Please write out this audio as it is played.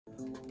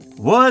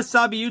What's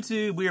up,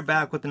 YouTube? We are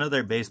back with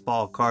another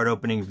baseball card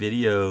opening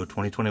video.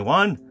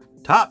 2021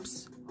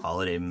 Topps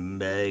Holiday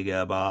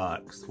Mega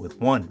Box with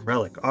one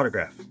relic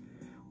autograph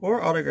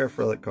or autograph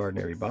relic card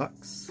in every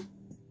box.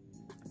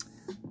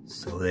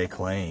 So they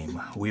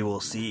claim. We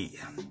will see.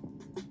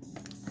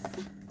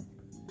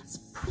 It's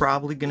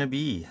probably gonna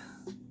be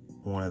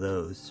one of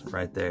those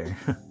right there.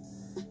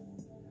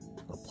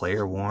 A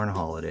player worn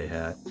holiday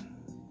hat.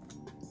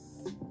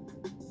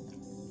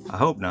 I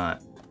hope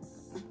not.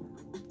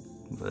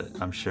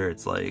 But I'm sure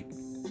it's like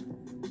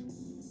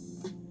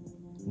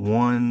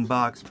one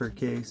box per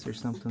case or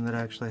something that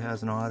actually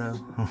has an auto.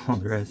 All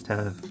the rest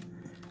have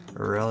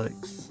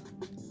relics.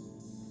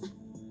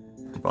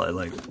 Probably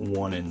like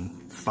 1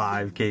 in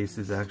 5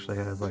 cases actually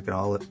has like an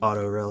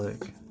auto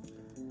relic.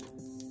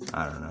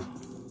 I don't know.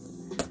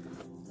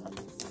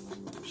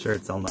 I'm sure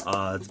it's on the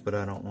odds, but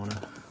I don't want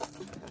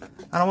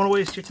to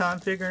waste your time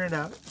figuring it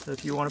out. So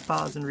if you want to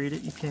pause and read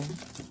it, you can.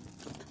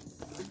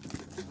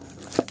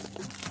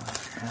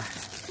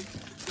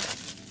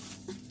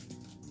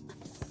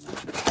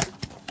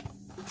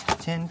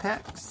 10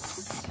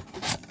 packs.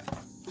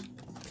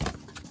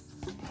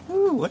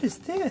 Ooh, what is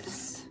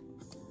this?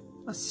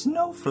 A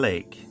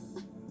snowflake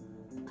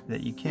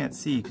that you can't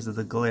see because of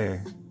the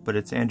glare, but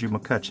it's Andrew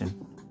McCutchen.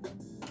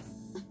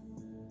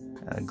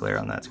 The glare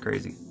on that's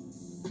crazy.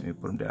 Let me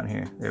put him down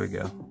here. There we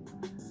go.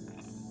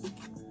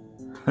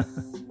 I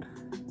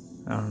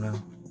don't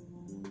know.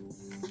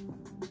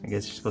 I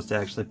guess you're supposed to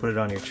actually put it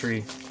on your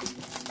tree.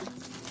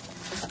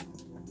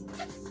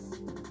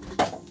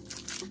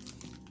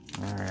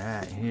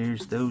 Alright,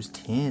 here's those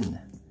 10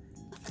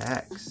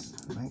 packs.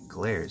 My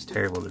glare is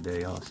terrible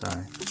today, y'all.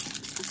 Sorry.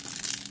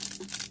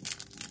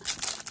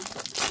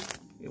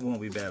 It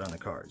won't be bad on the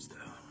cards,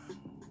 though.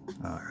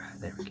 Alright,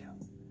 there we go.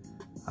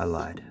 I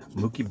lied.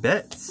 Mookie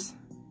Betts.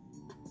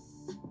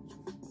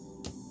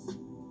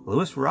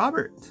 Lewis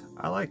Robert.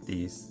 I like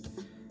these.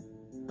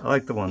 I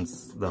like the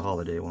ones, the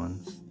holiday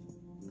ones.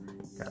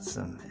 Got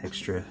some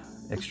extra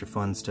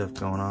fun stuff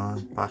going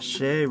on.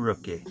 Pache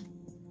rookie.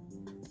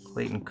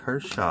 Clayton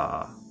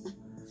Kershaw,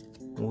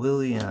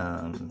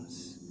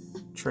 Williams,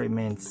 Trey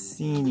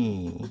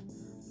Mancini,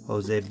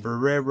 Jose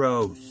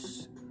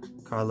Barreros,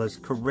 Carlos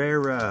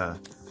Carrera.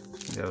 I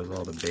think that was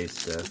all the base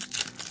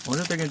stuff. I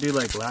wonder if they're going to do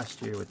like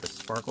last year with the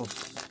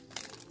sparkles.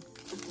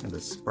 And the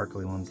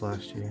sparkly ones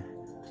last year.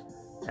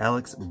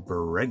 Alex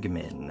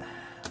Bregman,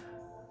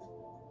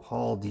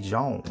 Paul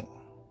DeJong,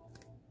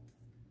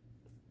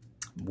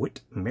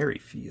 Whit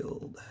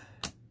Merrifield,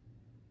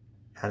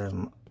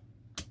 Adam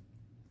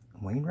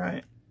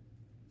Wainwright?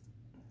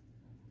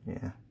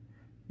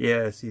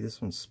 Yeah, see,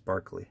 this one's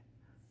sparkly.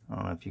 I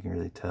don't know if you can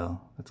really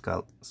tell. It's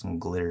got some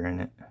glitter in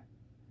it.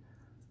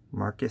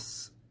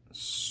 Marcus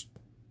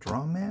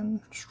Stroman?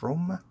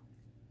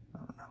 I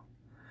don't know.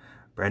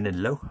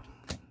 Brandon Lowe.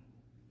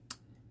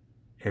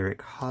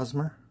 Eric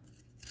Hosmer.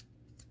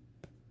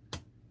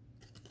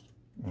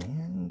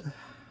 And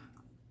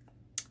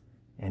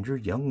Andrew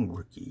Young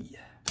rookie.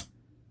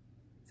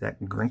 Zach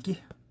Greinke.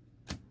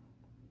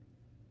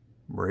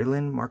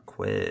 Braylon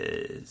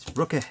Marquez,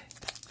 rookie.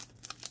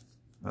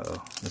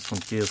 Uh-oh, this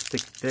one feels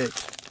thick.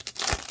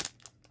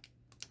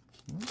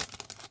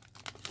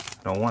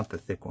 I don't want the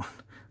thick one.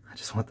 I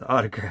just want the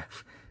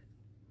autograph.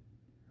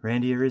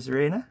 Randy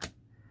Arozarena.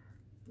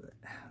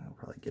 I'll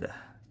probably get a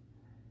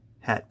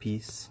hat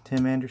piece.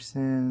 Tim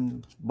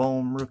Anderson,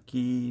 Bohm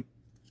rookie.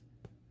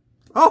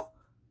 Oh!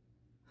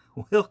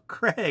 Will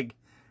Craig,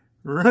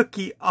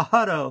 rookie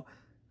auto.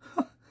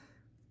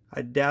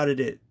 I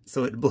doubted it,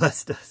 so it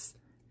blessed us.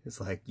 It's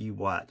like, you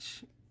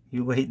watch,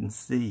 you wait and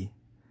see.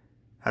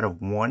 Out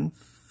of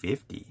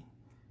 150.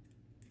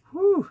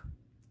 Whew.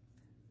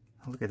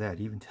 Look at that,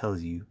 it even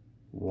tells you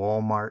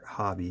Walmart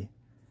Hobby.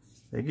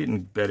 They're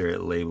getting better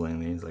at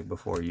labeling these. Like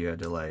before you had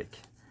to like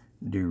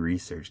do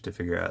research to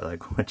figure out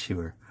like what you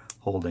were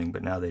holding,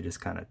 but now they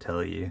just kind of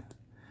tell you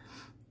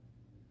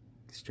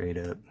straight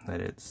up that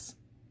it's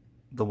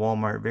the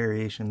Walmart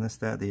variation, this,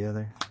 that, the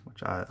other,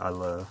 which I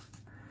love.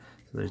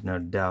 So there's no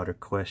doubt or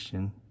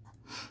question.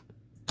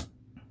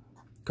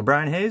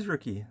 Brian Hayes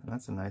rookie.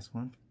 That's a nice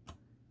one.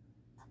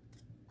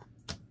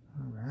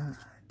 Alright.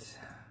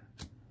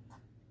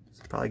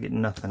 So probably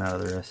getting nothing out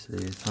of the rest of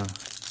these, huh?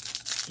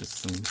 Just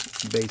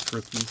some base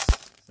rookies.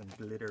 Some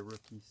glitter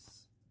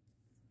rookies.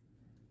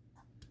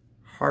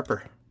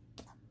 Harper.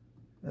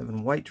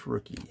 Evan White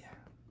rookie.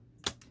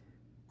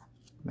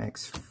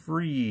 Max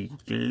Fried.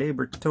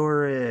 Gleyber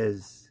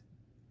Torres.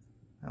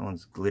 That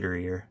one's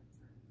glitterier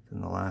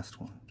than the last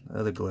one. The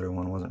other glitter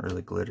one wasn't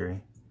really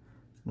glittery.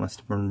 Must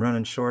have been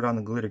running short on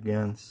the glitter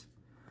guns.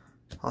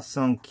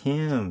 Ha-Seong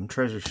Kim,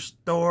 Treasure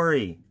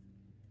Story.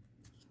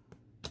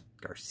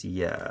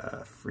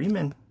 Garcia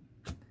Freeman.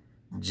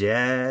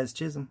 Jazz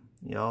Chisholm.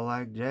 Y'all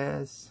like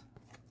Jazz?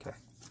 Okay.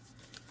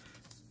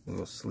 We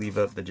will sleeve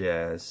up the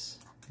Jazz.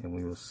 And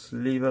we will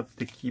sleeve up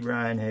the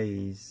Ke'Bryan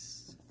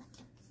Hayes.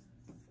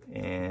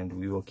 And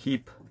we will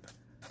keep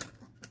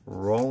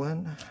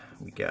rolling.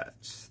 We got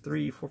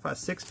 3, 4, 5,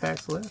 6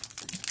 packs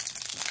left.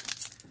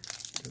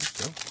 There we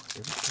go.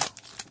 There we go.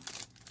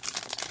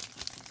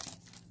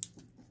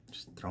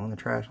 throwing the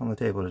trash on the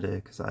table today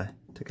because I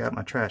took out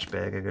my trash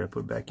bag. I gotta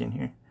put it back in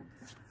here.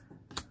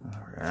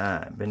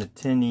 Alright,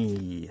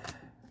 Benintendi.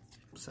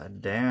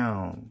 Upside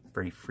down.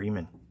 Freddie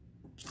Freeman.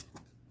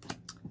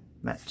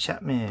 Matt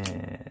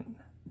Chapman.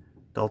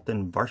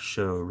 Dalton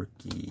Varsho,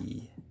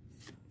 rookie.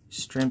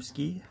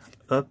 Strzemski.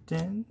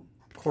 Upton.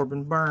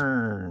 Corbin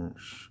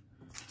Burns.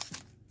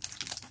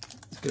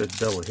 Let's get a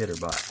double hitter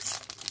box.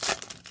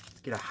 Let's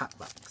get a hot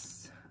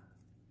box.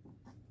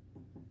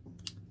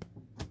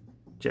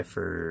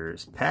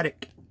 Jeffers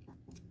Paddock.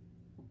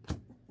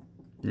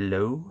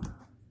 Lowe.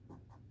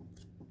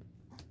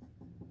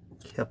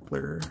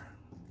 Kepler.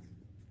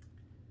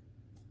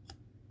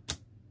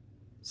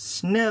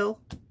 Snell.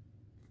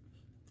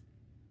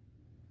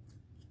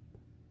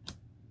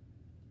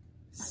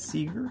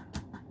 Seager.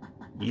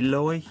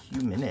 Eloy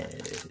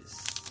Jimenez.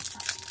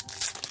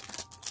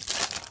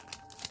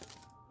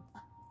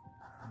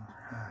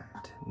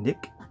 Alright.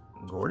 Nick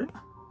Gordon.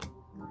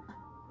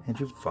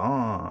 Andrew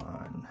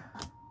Vaughn.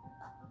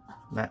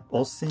 Matt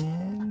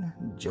Olson.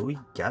 Joey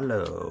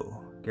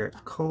Gallo. Garrett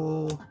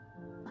Cole.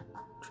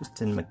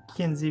 Tristan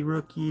McKenzie,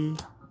 rookie.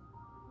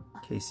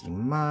 Casey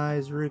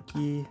Mize,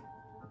 rookie.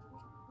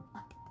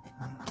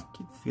 I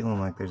keep feeling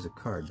like there's a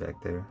card back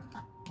there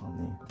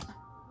on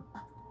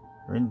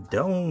the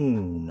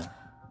Rendon.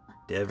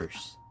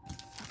 Devers.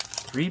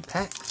 3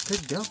 packs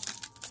to go.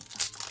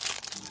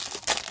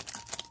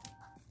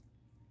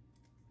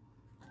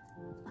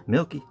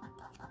 Milky.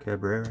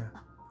 Cabrera.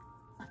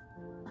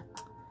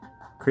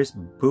 Chris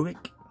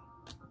Buick.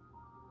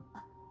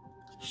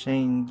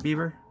 Shane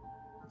Bieber.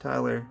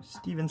 Tyler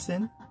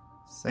Stevenson.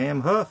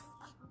 Sam Huff.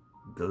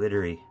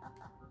 Glittery.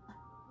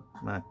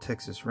 My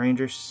Texas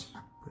Rangers.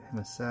 Put him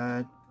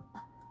aside.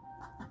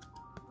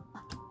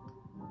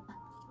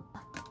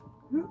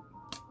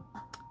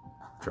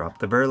 Drop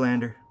the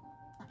Verlander.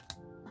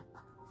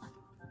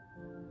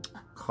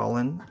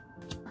 Colin.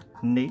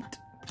 Nate.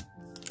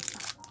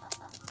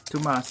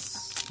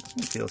 Tomas.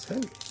 He feels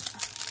heavy.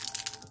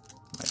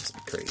 Might just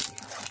be crazy.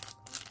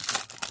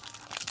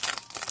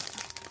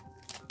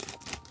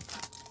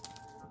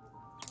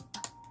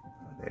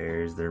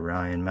 There's the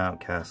Ryan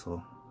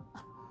Mountcastle.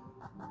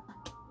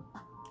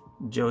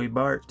 Joey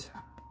Bart.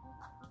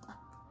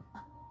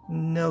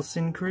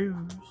 Nelson Cruz.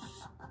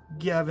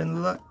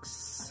 Gavin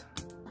Lux.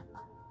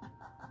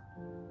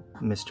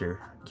 Mr.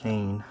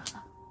 Kane.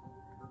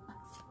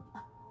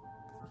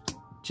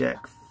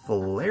 Jack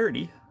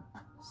Flaherty.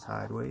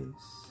 Sideways.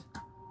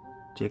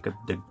 Jacob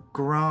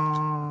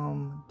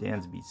DeGrom.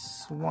 Dansby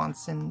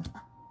Swanson.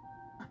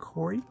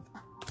 Corey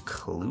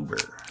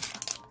Kluber.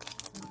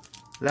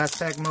 Last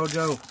pack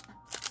mojo.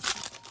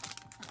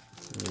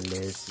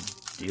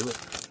 Let's do it.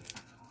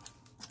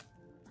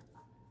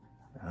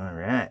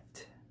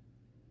 Alright.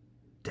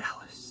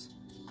 Dallas.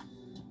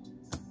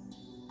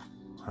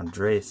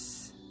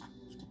 Andres.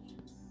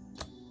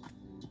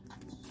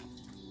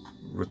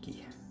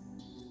 Rookie.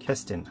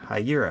 Keston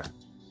Hiura.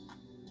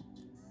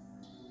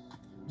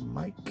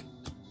 Mike.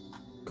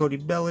 Cody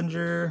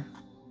Bellinger.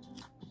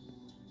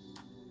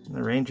 And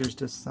the Rangers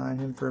just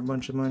signed him for a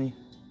bunch of money.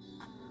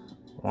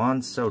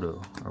 Juan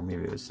Soto. Or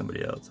maybe it was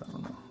somebody else. I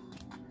don't know.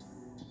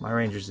 My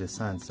Rangers just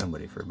signed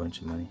somebody for a bunch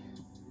of money.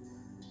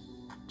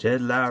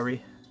 Jed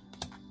Lowry.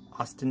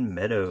 Austin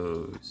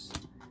Meadows.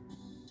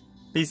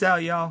 Peace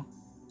out, y'all.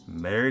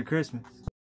 Merry Christmas.